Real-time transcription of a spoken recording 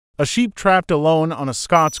A sheep trapped alone on a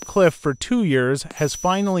Scots cliff for 2 years has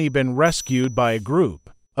finally been rescued by a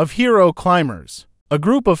group of hero climbers. A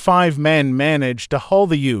group of 5 men managed to haul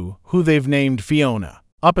the ewe, who they've named Fiona,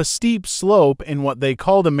 up a steep slope in what they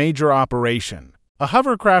called a major operation. A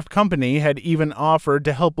hovercraft company had even offered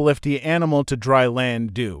to help lift the animal to dry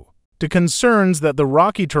land due to concerns that the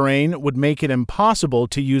rocky terrain would make it impossible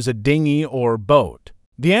to use a dinghy or boat.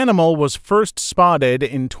 The animal was first spotted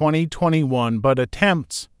in 2021, but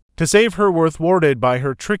attempts to save her were thwarted by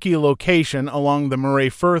her tricky location along the Moray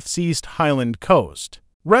Firth's East Highland coast.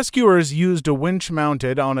 Rescuers used a winch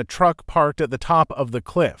mounted on a truck parked at the top of the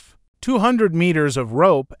cliff, 200 meters of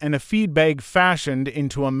rope, and a feed bag fashioned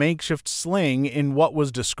into a makeshift sling in what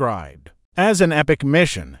was described as an epic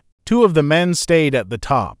mission. 2 of the men stayed at the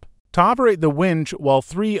top to operate the winch, while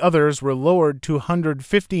 3 others were lowered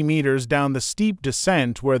 250 meters down the steep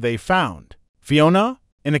descent, where they found Fiona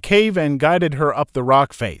in a cave and guided her up the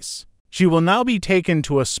rock face. She will now be taken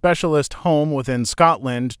to a specialist home within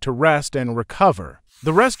Scotland to rest and recover.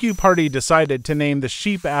 The rescue party decided to name the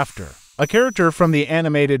sheep after a character from the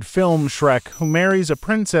animated film Shrek who marries a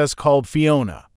princess called Fiona.